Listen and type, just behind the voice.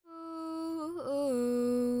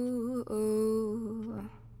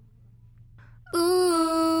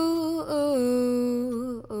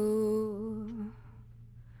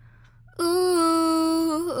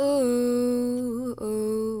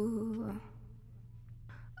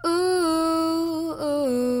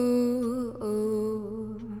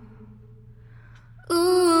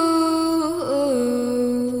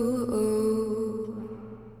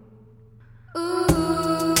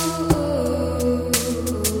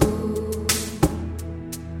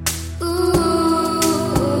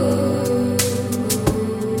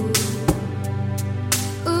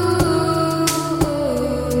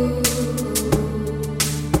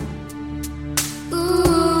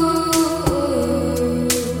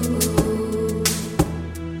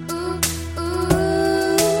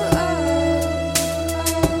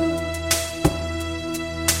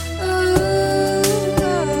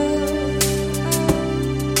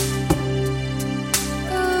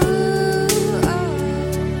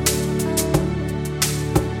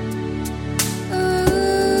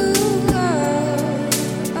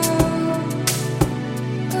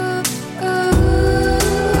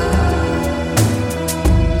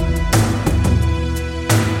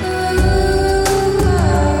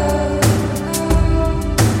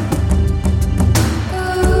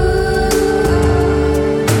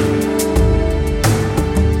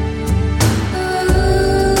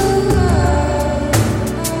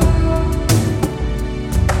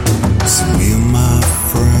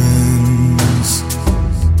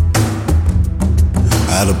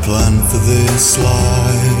for this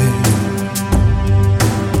life,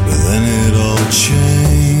 but then it all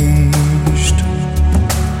changed.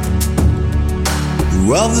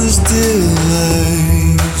 Well, there's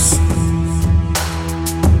delays.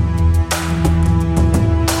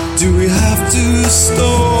 Do we have to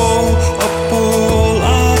store up all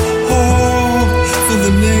our hope for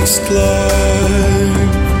the next life?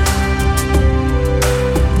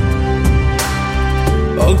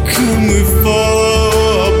 Or can we follow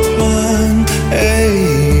our plan A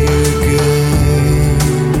again?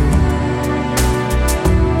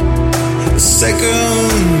 A second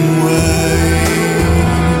way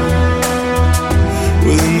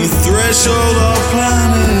within the threshold of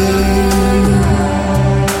planning.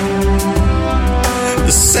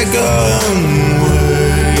 The second way.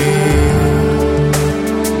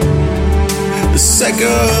 The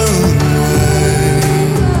second way.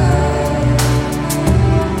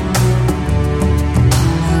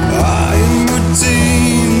 I am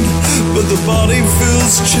redeemed, but the body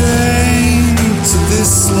feels chained to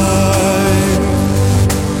this life.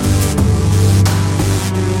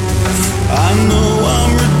 I know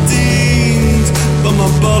I'm redeemed, but my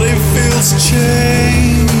body feels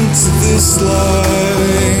chained to this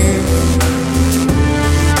life.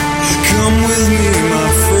 Come with me, my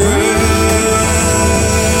friends.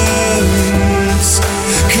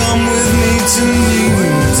 Come with me to new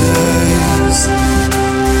days.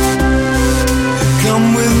 Come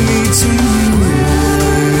with me to new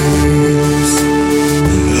ways.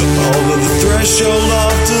 Over the threshold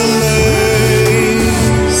of delays.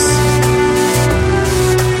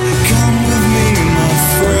 Come with me, my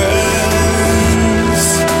friends.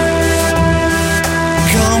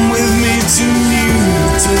 Come with me to new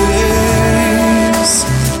days.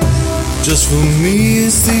 Just for me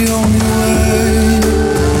is the only way.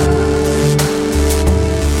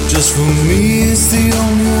 Just for me is the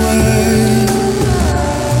only way.